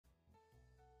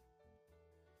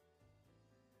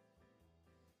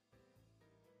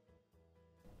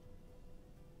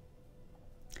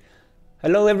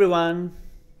Hello everyone!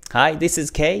 Hi, this is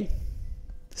Kei.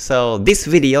 So this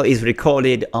video is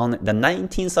recorded on the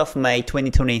 19th of May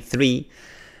 2023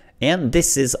 and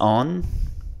this is on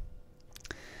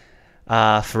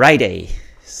Friday.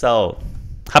 So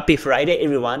happy Friday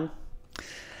everyone!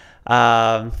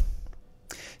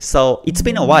 So it's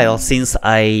been a while since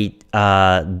I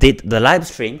did the live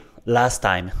stream last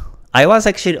time. I was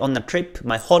actually on a trip,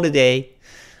 my holiday.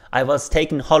 I was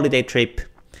taking holiday trip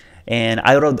and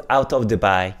I rode out of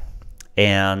Dubai,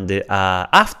 and during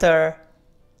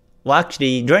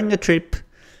the trip,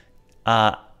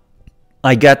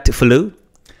 I got flu,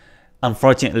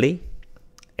 unfortunately,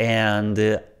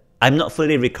 and I'm not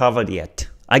fully recovered yet.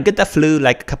 I got the flu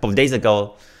like a couple of days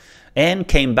ago and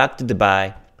came back to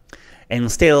Dubai,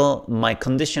 and still my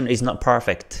condition is not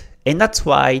perfect. And that's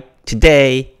why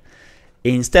today,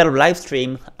 instead of live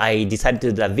stream, I decided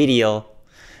to do a video,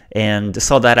 and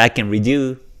so that I can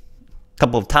redo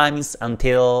couple of times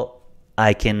until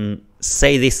I can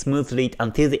say this smoothly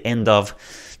until the end of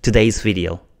today's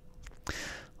video.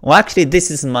 Well, actually this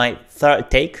is my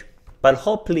third take, but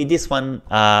hopefully this one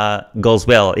goes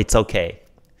well. It's okay,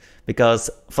 because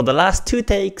for the last two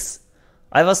takes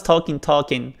I was talking,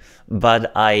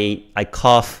 but I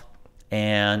cough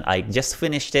and I just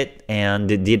finished it and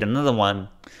did another one,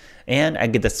 and I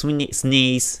get the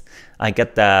sneeze, I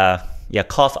get the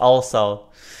cough also,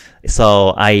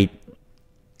 so I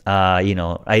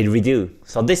redo.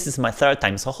 So this is my third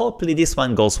time, so hopefully this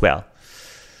one goes well.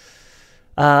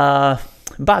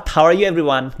 But how are you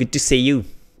everyone? Good to see you.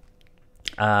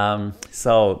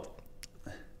 So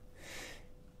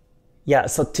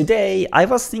today I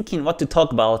was thinking what to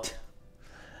talk about,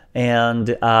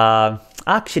 and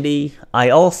actually I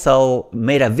also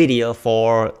made a video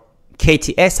for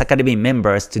KTS Academy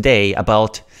members today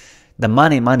about the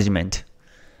money management.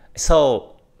 So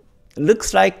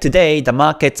looks like today the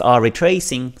markets are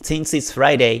retracing since it's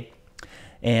Friday,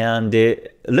 and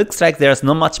it looks like there's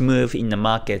not much move in the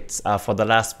markets for the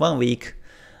last 1 week.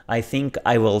 I think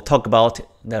I will talk about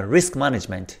the risk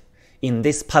management in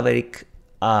this public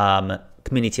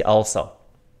community also.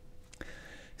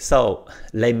 So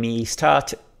let me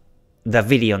start the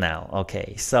video now.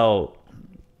 Okay, so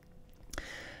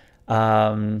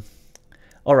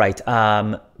alright,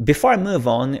 before I move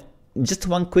on, just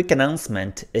one quick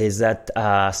announcement is that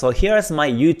so here's my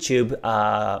YouTube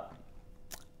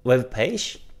web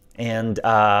page, and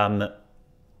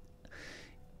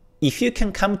if you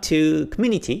can come to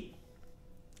community,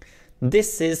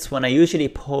 this is when I usually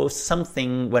post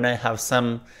something when I have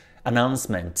some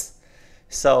announcements.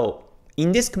 So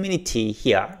in this community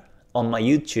here on my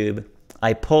YouTube,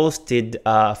 I posted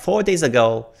 4 days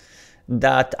ago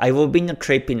that I will be in a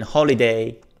trip in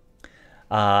holiday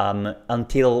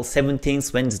until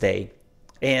 17th Wednesday,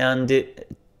 and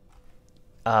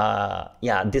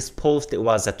this post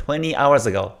was 20 hours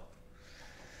ago.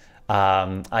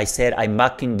 I said I'm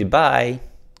back in Dubai,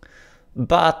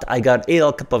 but I got ill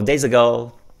a couple of days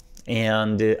ago,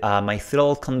 and my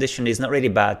throat condition is not really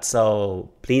bad, so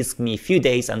please give me a few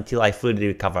days until I fully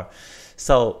recover.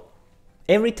 So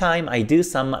every time I do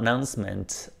some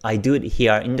announcement, I do it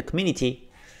here in the community.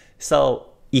 So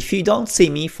if you don't see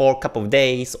me for a couple of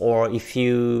days, or if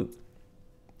you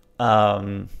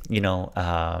want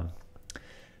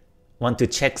to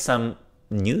check some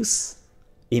news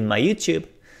in my YouTube,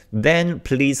 then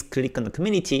please click on the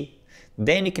community.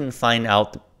 Then you can find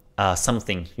out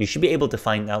something. You should be able to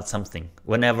find out something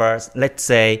whenever, let's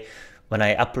say when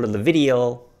I upload the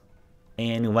video,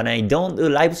 and when I don't do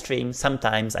live stream,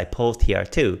 sometimes I post here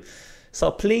too. So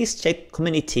please check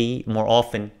community more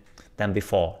often than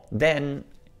before. Then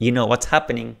you know what's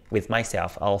happening with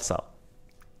myself also.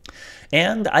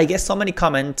 And I get so many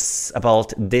comments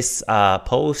about this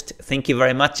post. Thank you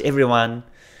very much everyone,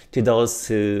 to those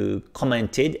who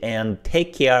commented, and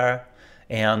take care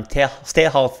and stay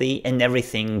healthy and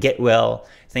everything, get well.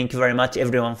 Thank you very much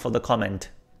everyone for the comment.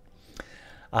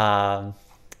 I'm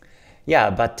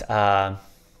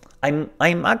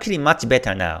actually much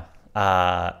better now.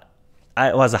 I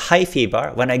was a high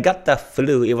fever. When I got the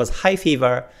flu, it was high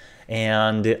fever,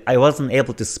 and I wasn't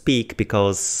able to speak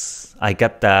because I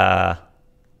got the,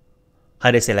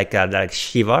 how do you say, like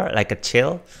shiver, like a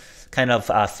chill kind of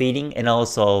feeling, and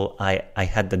also I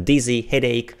had the dizzy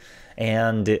headache,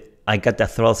 and I got the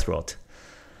throat.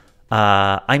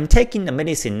 I'm taking the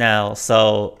medicine now,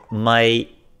 so my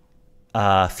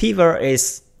fever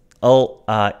is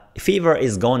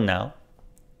gone now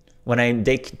when I'm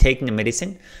taking the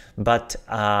medicine. But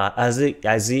as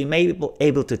you may be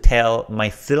able to tell, my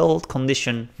throat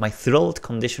condition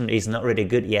is not really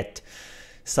good yet.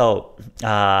 So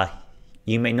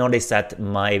you may notice that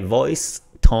my voice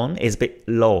tone is a bit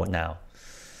low now.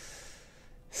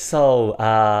 So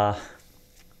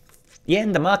yeah,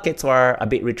 and the markets were a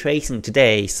bit retracing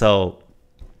today, so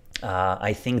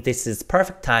I think this is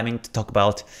perfect timing to talk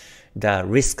about the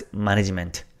risk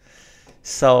management.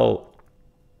 So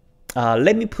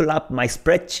let me pull up my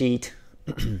spreadsheet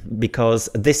because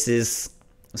this is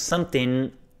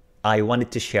something I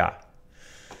wanted to share.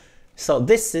 So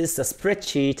this is a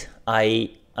spreadsheet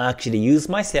I actually use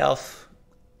myself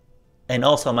and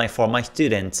also for my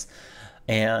students.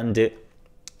 And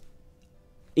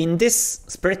in this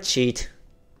spreadsheet,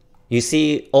 you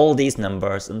see all these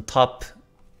numbers on top,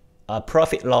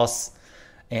 profit loss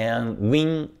and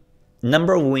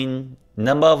number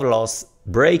of loss,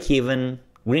 break even,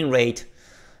 win rate,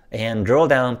 and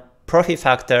drawdown, profit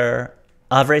factor,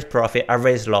 average profit,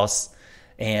 average loss,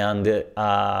 and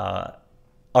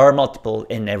R multiple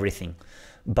and everything.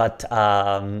 But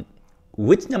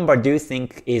which number do you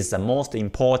think is the most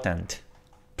important?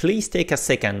 Please take a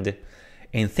second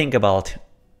and think about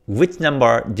which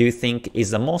number do you think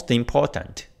is the most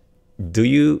important. Do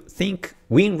you think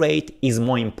win rate is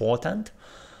more important?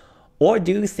 Or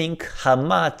do you think how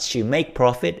much you make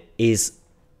profit is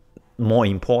more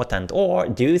important? Or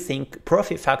do you think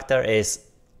profit factor is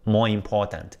more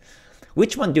important?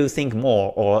 Which one do you think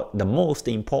more or the most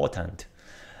important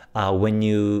when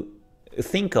you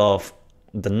think of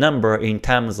the number in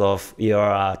terms of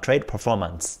your trade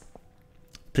performance?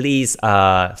 Please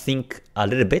think a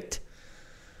little bit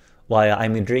while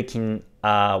I'm drinking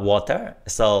water,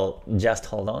 so just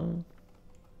hold on.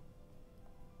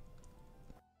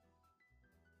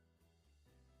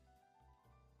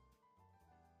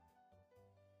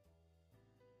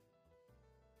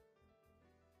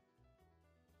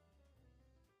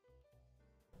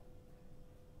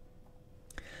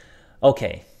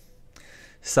 Okay,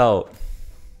 so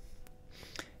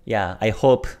yeah, I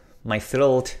hope my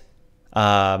throat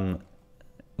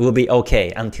will be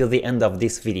okay until the end of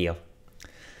this video.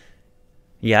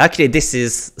 Yeah, actually this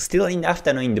is still in the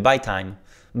afternoon in Dubai time,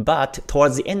 but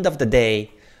towards the end of the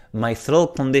day, my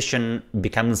throat condition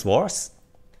becomes worse,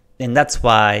 and that's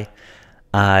why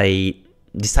I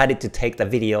decided to take the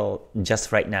video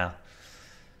just right now.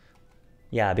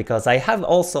 Yeah, because I have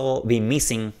also been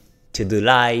missing to do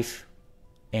live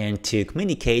and to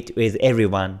communicate with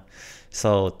everyone.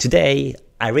 So today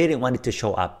I really wanted to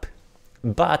show up,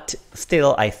 but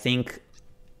still I think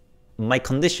my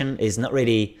condition is not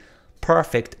really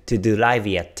perfect to do live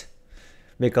yet,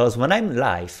 because when I'm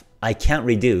live I can't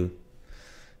redo.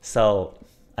 So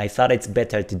I thought it's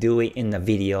better to do it in a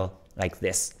video like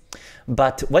this.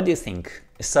 But what do you think?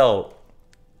 So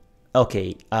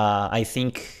okay, I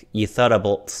think you thought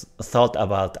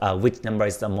about which number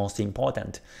is the most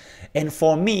important. And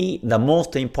for me, the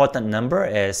most important number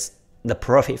is the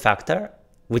profit factor,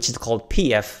 which is called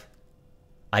PF.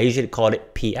 I usually call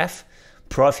it PF,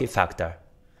 profit factor.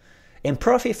 And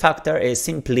profit factor is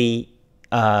simply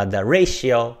the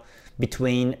ratio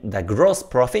between the gross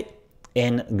profit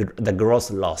and the gross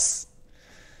loss.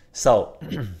 So,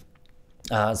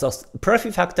 so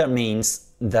profit factor means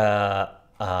the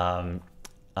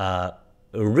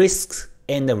risks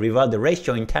and the reward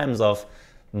ratio in terms of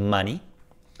money,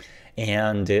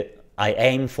 and I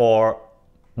aim for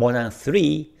more than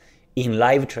 3 in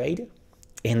live trade,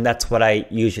 and that's what I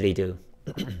usually do.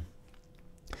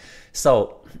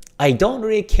 So I don't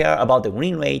really care about the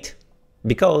win rate,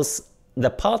 because the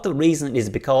part of the reason is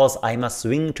because I'm a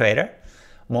swing trader,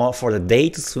 more for the day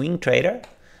to swing trader,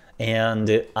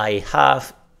 and I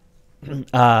have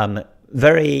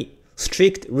very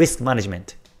strict risk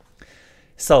management.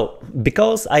 So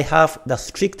because I have the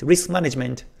strict risk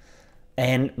management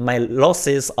and my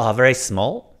losses are very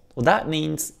small, that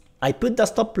means I put the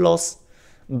stop loss,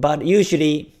 but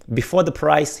usually before the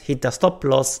price hit the stop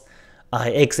loss, I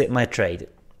exit my trade.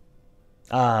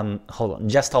 Hold on,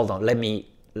 just hold on. Let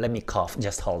me cough.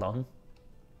 Just hold on.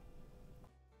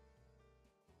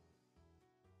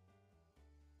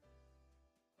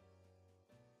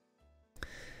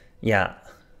 Yeah,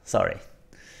 sorry.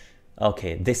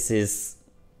 Okay, this is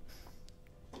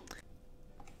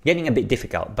getting a bit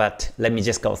difficult, but let me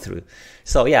just go through.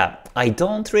 So yeah, I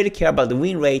don't really care about the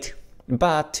win rate,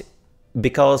 but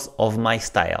because of my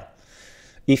style.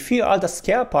 If you are the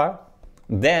scalper,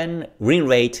 then win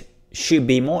rate should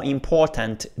be more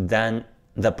important than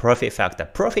the profit factor.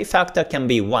 Profit factor can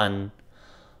be 1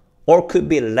 or could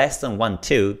be less than 1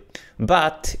 too,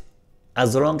 but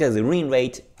as long as the win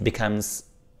rate becomes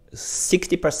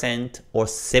 60% or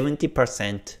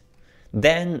 70%,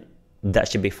 then that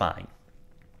should be fine.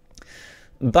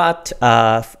 But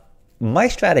my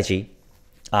strategy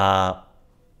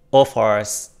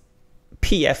offers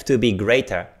PF to be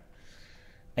greater.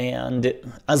 And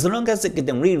as long as you get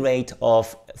the win rate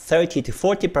of 30 to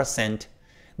 40%,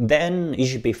 then you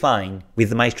should be fine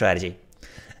with my strategy.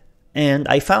 And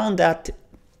I found that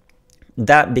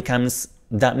that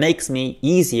makes me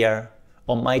easier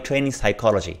on my training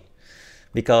psychology,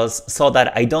 because so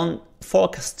that I don't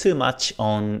focus too much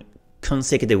on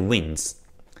consecutive wins.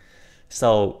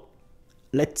 So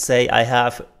let's say I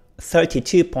have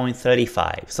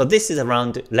 32.35. So this is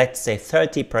around, let's say,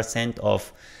 30%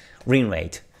 of win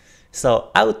rate.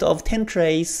 So out of 10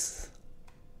 trades,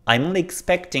 I'm only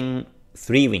expecting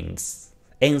 3 wins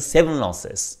and 7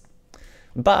 losses.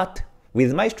 But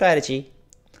with my strategy,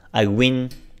 I win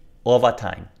over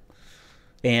time.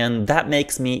 And that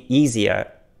makes me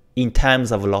easier in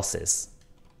terms of losses.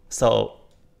 So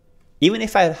even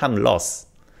if I have loss,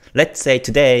 let's say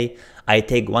today I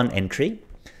take one entry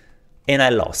and I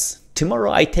lost.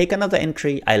 Tomorrow I take another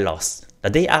entry, I lost. The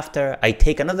day after I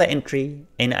take another entry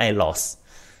and I lost.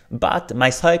 But my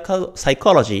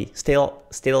psychology still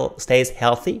stays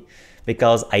healthy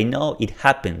because I know it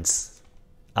happens.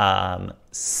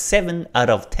 7 out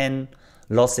of 10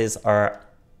 losses are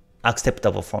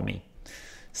acceptable for me.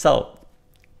 So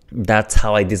that's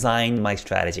how I designed my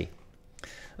strategy.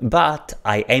 But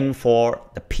I aim for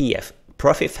the PF,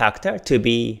 profit factor, to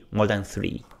be more than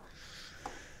 3.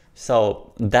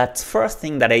 So that's first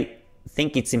thing that I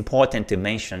think it's important to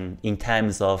mention in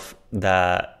terms of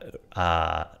the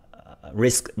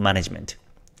risk management.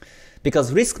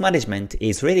 Because risk management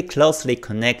is really closely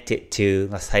connected to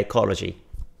the psychology.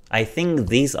 I think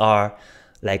these are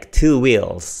like 2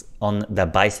 wheels on the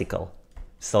bicycle.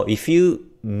 So if you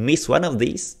miss one of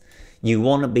these, you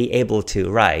won't be able to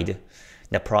ride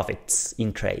the profits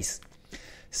in trades.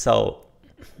 So,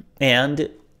 and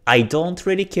I don't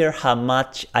really care how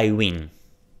much I win.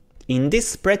 In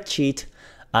this spreadsheet,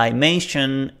 I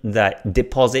mention the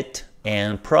deposit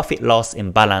and profit loss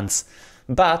imbalance,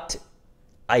 but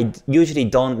I usually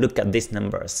don't look at these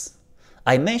numbers.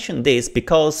 I mention this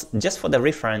because just for the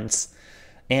reference,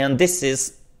 and this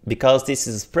is because this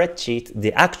is a spreadsheet,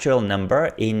 the actual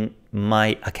number in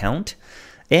my account,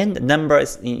 and the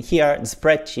numbers in here, the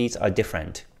spreadsheets are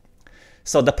different.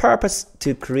 So the purpose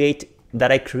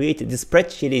that I created this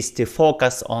spreadsheet is to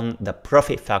focus on the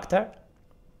profit factor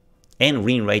and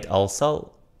win rate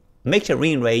also. Make sure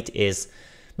win rate is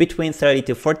between 30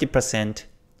 to 40%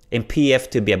 and PF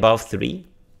to be above 3.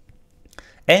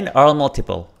 And R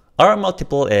multiple. R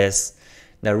multiple is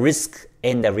the risk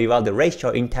and the reward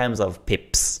ratio in terms of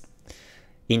pips,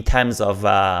 in terms of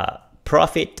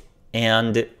profit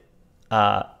and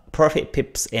profit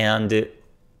pips and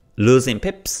losing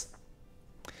pips.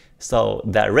 So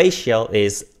the ratio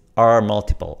is R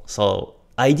multiple. So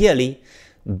ideally,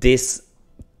 this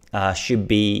should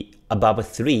be above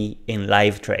 3 in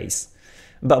live trades.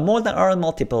 But more than R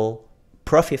multiple,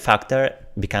 profit factor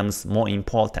becomes more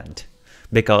important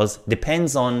because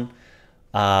depends on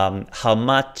how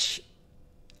much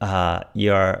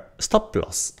your stop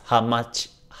loss,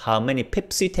 how many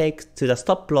pips you take to the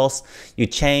stop loss, you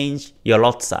change your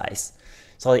lot size.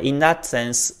 So in that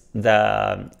sense,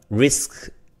 the risk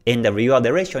and the reward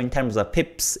ratio in terms of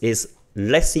pips is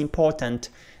less important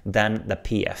than the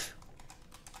PF.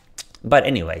 But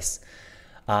anyways,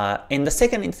 and the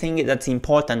second thing that's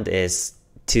important is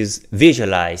to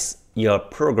visualize your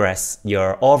progress,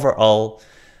 your overall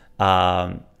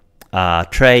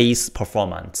trades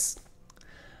performance.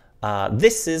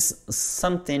 This is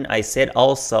something I said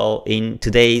also in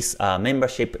today's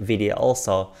membership video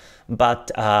also, but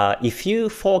if you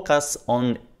focus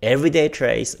on everyday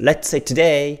trades, let's say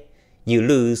today you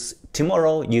lose,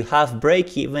 tomorrow you have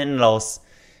break-even loss,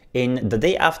 and the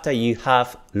day after you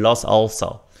have loss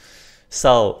also.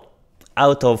 So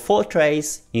out of 4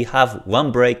 trades, you have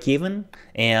 1 break-even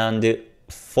and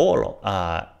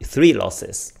 3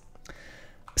 losses.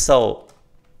 So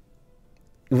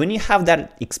when you have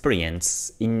that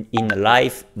experience in a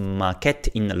live market,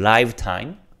 in a live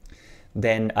time,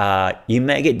 then you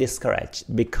may get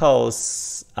discouraged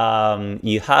because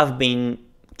you have been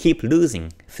keep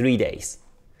losing 3 days.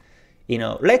 You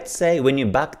know, let's say when you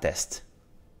backtest,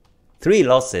 3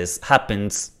 losses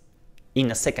happens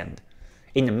in a second,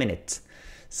 in a minute.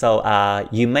 So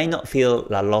you may not feel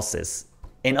the losses.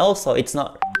 And also it's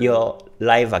not your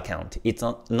live account, it's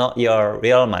not your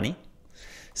real money.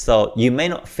 So you may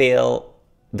not feel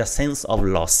the sense of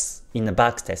loss in the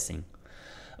backtesting.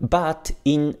 But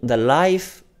in the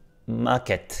live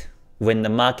market, when the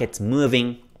market's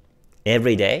moving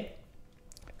every day,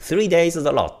 3 days is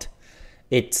a lot.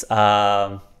 It's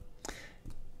yeah,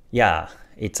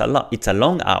 it's a lot. It's a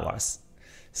long hours.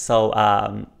 So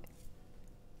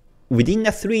within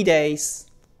the 3 days,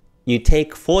 you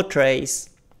take 4 trades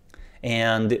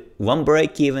and 1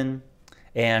 break even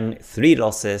and 3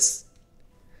 losses.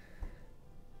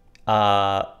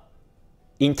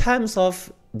 In terms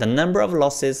of the number of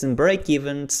losses and break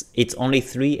evens, it's only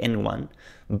 3 and 1.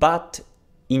 But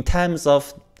in terms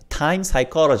of time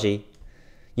psychology,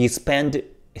 you spend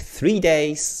 3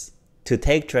 days to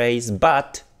take trades,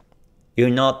 but you're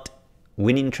not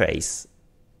winning trades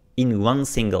in one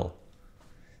single.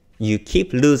 You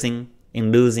keep losing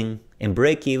and losing and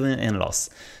break even and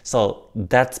loss. So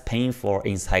that's painful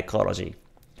in psychology.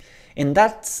 And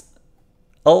that's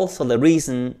also the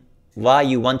reason why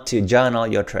you want to journal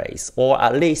your trades, or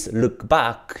at least look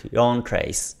back your own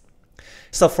trades.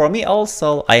 So for me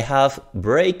also, I have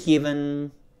break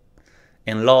even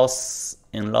and loss,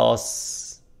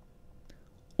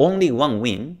 only 1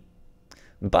 win,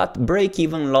 but break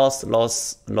even, loss.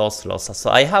 So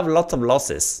I have lots of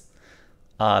losses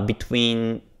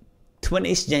between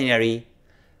 20th January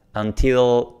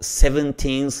until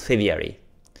 17th February.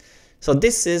 So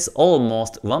this is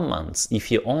almost 1 month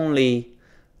if you only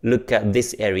look at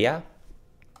this area.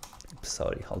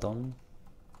 Sorry, hold on.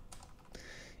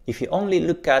 If you only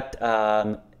look at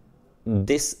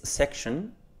this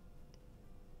section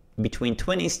between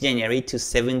 20th January to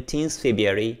 17th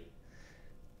February,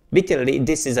 literally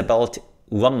this is about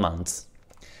 1 month.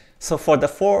 So for the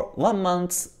 1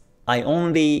 month, I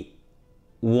only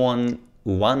won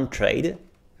 1 trade,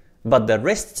 but the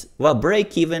rest were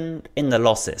break even in the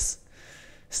losses.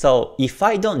 So if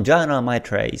I don't journal my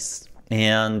trades,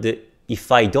 and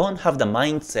if I don't have the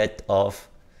mindset of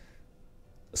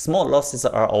small losses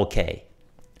are okay,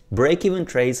 break-even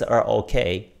trades are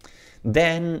okay,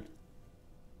 then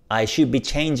I should be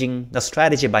changing the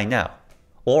strategy by now.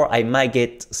 Or I might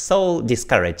get so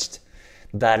discouraged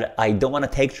that I don't want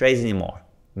to take trades anymore.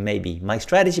 Maybe my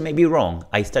strategy may be wrong.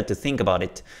 I start to think about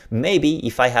it. Maybe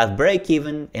if I have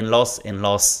break-even and loss,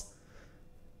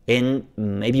 and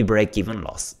maybe break-even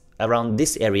loss around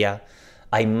this area,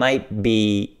 I might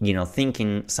be,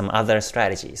 thinking some other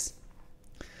strategies.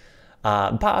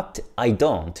 But I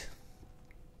don't,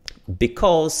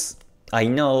 because I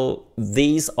know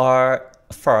these are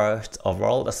first of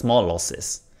all the small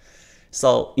losses.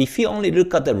 So if you only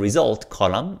look at the result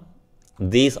column,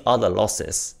 these are the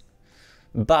losses.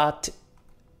 But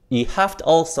you have to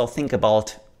also think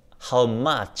about how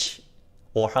much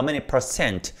or how many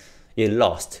percent you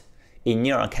lost in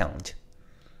your account.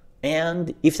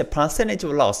 And if the percentage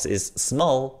of loss is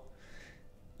small,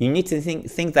 you need to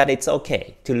think that it's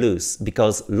okay to lose,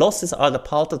 because losses are the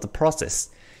part of the process.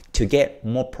 To get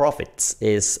more profits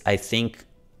is, I think,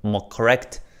 more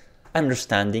correct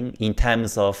understanding in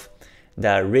terms of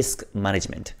the risk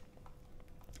management,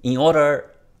 in order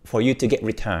for you to get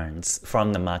returns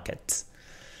from the market.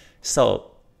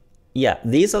 So yeah,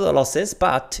 these are the losses,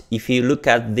 but if you look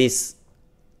at this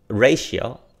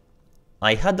ratio,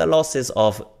 I had the losses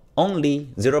of only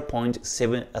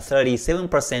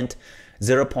 0.37%,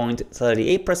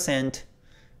 0.38%,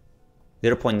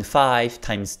 0.5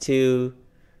 times 2,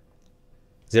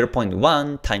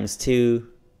 0.1 times 2,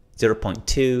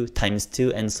 0.2 times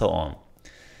 2, and so on.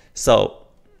 So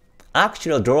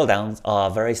actual drawdowns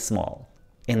are very small,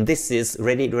 and this is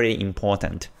really, really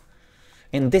important.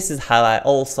 And this is how I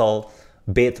also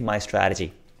built my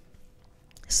strategy.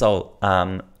 So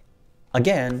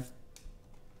again,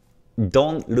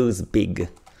 don't lose big.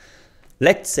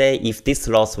 Let's say if this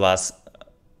loss was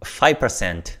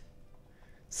 5%,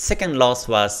 second loss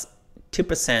was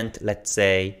 2%, let's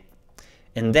say,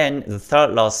 and then the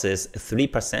third loss is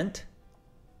 3%,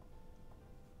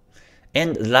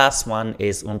 and the last one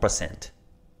is 1%.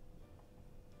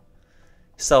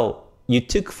 So you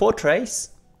took 4 trades,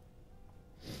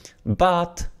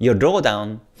 but your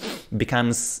drawdown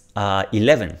becomes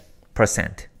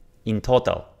 11% in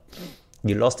total.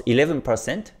 You lost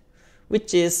 11%,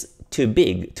 which is too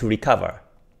big to recover.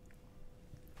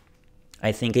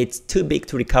 I think it's too big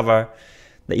to recover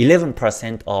the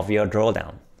 11% of your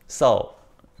drawdown. So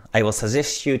I will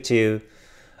suggest you to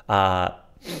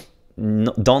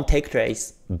don't take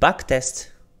trades,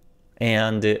 backtest,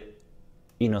 and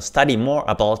study more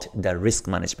about the risk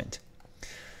management.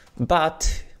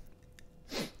 But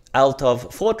out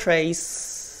of 4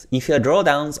 trades, if your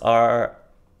drawdowns are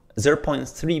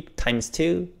 0.3 times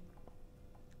 2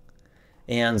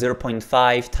 and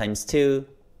 0.5 times 2,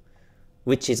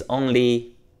 which is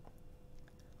only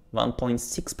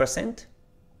 1.6%,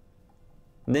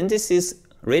 then this is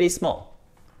really small.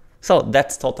 So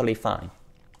that's totally fine.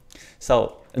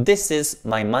 So this is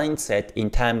my mindset in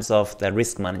terms of the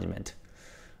risk management.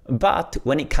 But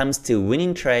when it comes to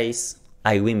winning trades,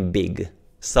 I win big.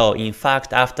 So in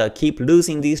fact, after keep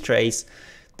losing these trades,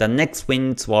 the next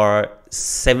wins were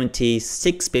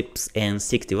 76 pips and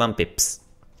 61 pips.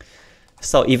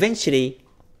 So eventually,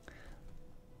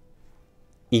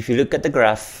 if you look at the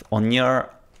graph on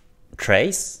your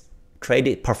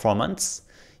traded performance,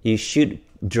 you should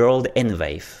draw the N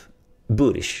wave,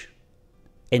 bullish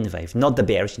N wave, not the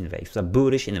bearish N wave, the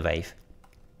bullish N wave.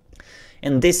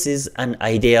 And this is an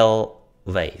ideal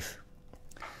wave.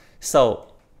 So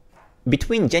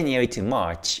between January to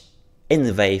March,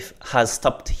 N wave has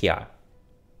stopped here.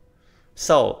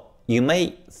 So you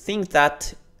may think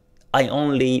that I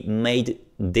only made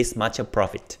this much of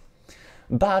profit.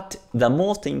 But the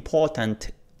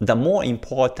more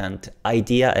important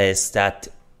idea is that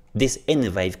this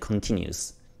N wave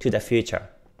continues to the future.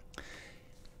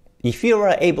 If you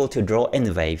are able to draw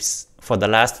N waves for the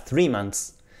last 3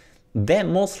 months,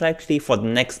 then most likely for the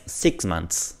next 6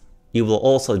 months, you will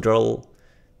also draw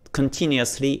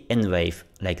continuously N wave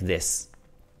like this.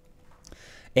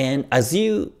 And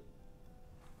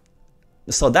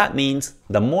so that means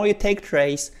the more you take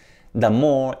trades, the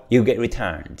more you get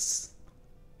returns.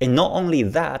 And not only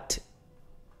that,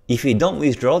 if you don't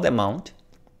withdraw the amount,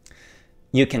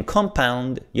 you can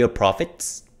compound your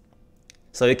profits.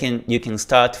 So you can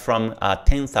start from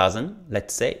 10,000,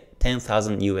 let's say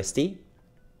 10,000 USD.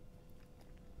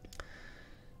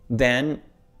 Then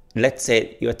let's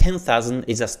say your 10,000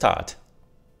 is a start,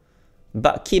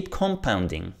 but keep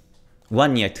compounding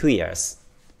 1 year, 2 years.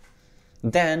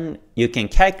 Then you can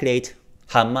calculate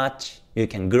how much you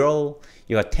can grow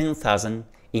your 10,000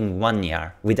 in 1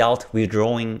 year without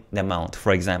withdrawing the amount,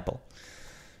 for example.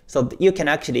 So you can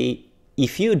actually,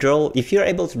 if you're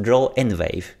able to draw N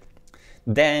wave,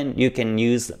 then you can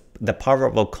use the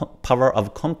power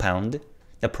of compound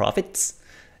the profits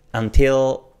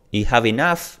until you have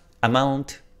enough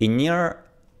amount in your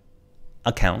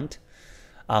account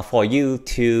for you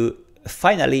to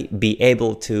finally be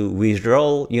able to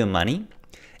withdraw your money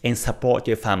and support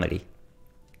your family.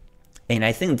 And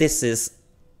I think this is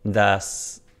the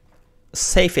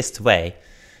safest way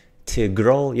to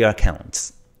grow your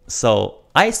accounts. So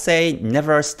I say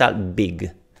never start big.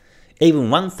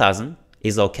 Even 1,000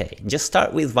 is okay. Just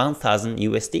start with 1,000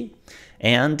 USD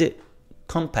and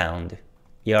compound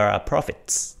your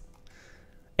profits.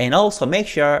 And also make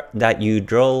sure that you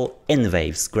draw N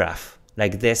waves graph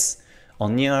like this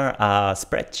on your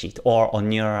spreadsheet or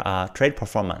on your trade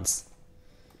performance.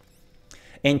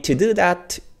 And to do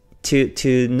that,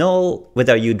 to know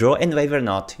whether you draw N wave or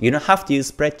not, you don't have to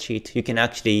use spreadsheet. You can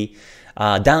actually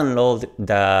download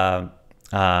the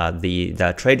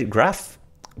trade graph,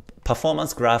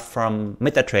 performance graph from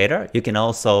MetaTrader. You can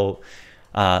also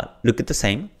look at the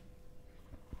same,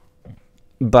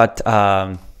 but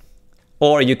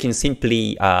or you can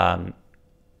simply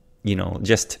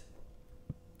just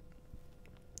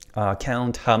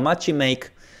count how much you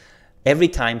make every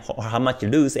time or how much you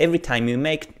lose every time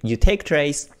you take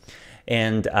trades,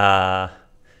 and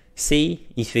see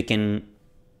if you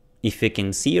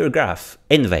can see your graph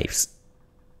N waves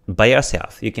by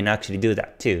yourself. You can actually do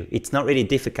that too. It's not really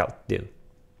difficult to do.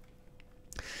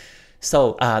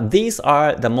 So these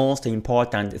are the most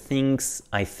important things,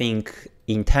 I think,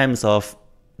 in terms of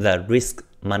the risk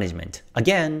management.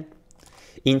 Again,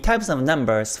 in terms of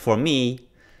numbers, for me,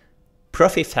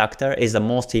 profit factor is the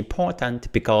most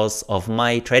important because of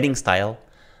my trading style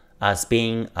as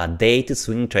being a day to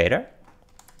swing trader.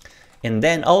 And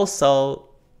then also,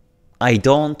 I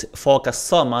don't focus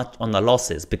so much on the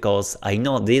losses because I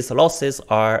know these losses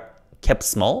are kept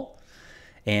small,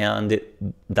 and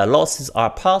the losses are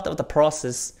part of the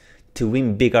process to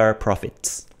win bigger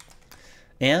profits.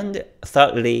 And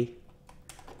thirdly,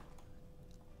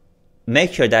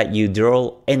 make sure that you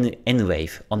draw N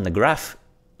wave on the graph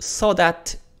so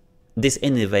that this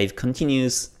N wave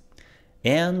continues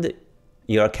and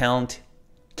your account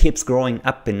keeps growing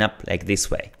up and up like this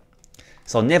way.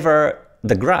 So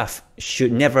the graph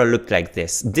should never look like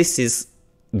this. This is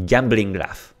gambling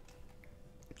graph.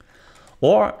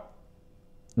 Or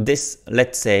this,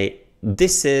 let's say,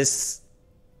 this is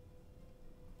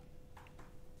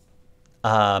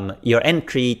your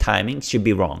entry timing should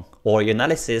be wrong, or your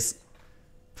analysis,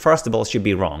 first of all, should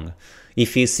be wrong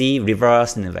if you see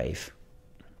reverse N wave.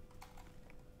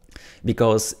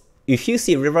 Because if you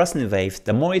see reverse N wave,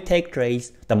 the more you take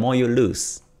trades, the more you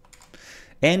lose.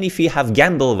 And if you have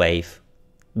gamble wave,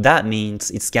 that means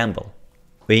it's gamble.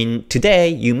 When today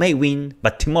you may win,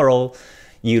 but tomorrow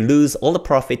you lose all the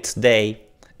profits today,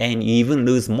 and you even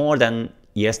lose more than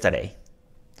yesterday.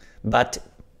 But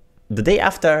the day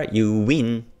after you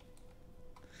win,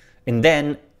 and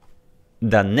then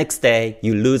the next day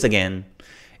you lose again,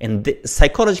 And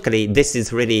psychologically, this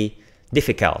is really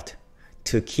difficult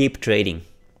to keep trading.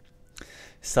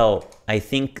 So I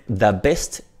think the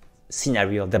best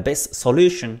scenario, the best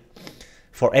solution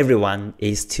for everyone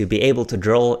is to be able to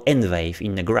draw N wave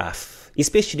in a graph,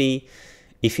 especially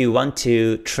if you want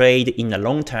to trade in the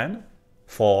long term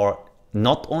for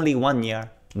not only 1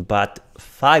 year, but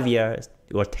 5 years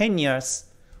or 10 years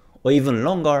or even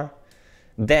longer.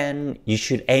 Then you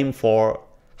should aim for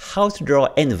how to draw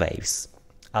N waves,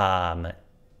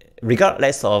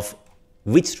 regardless of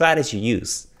which strategy you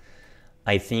use.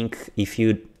 I think if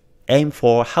you aim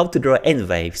for how to draw N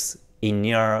waves in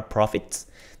your profits,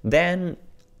 then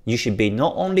you should be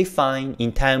not only fine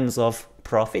in terms of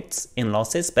profits and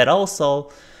losses, but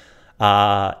also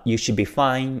you should be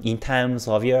fine in terms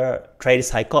of your trade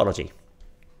psychology.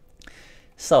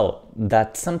 So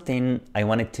that's something I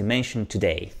wanted to mention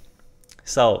today.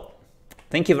 So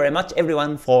thank you very much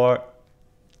everyone for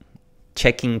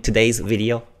checking today's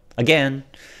video. Again,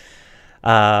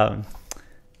 yeah,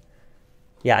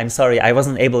 I'm sorry I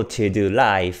wasn't able to do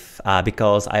live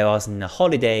because I was on a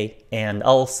holiday, and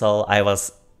also I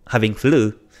was having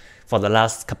flu for the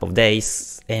last couple of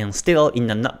days and still in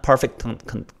a not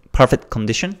perfect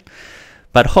condition.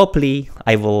 But hopefully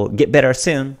I will get better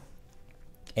soon,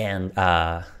 and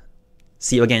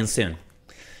see you again soon.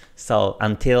 So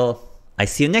until I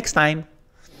see you next time,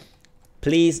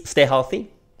 please stay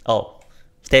healthy. Oh,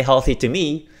 stay healthy to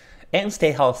me and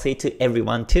stay healthy to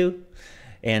everyone too.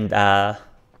 And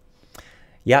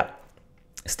yeah,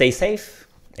 stay safe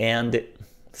and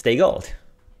stay gold.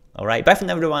 Alright, bye for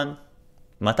now everyone.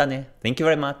 またね. Thank you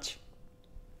very much.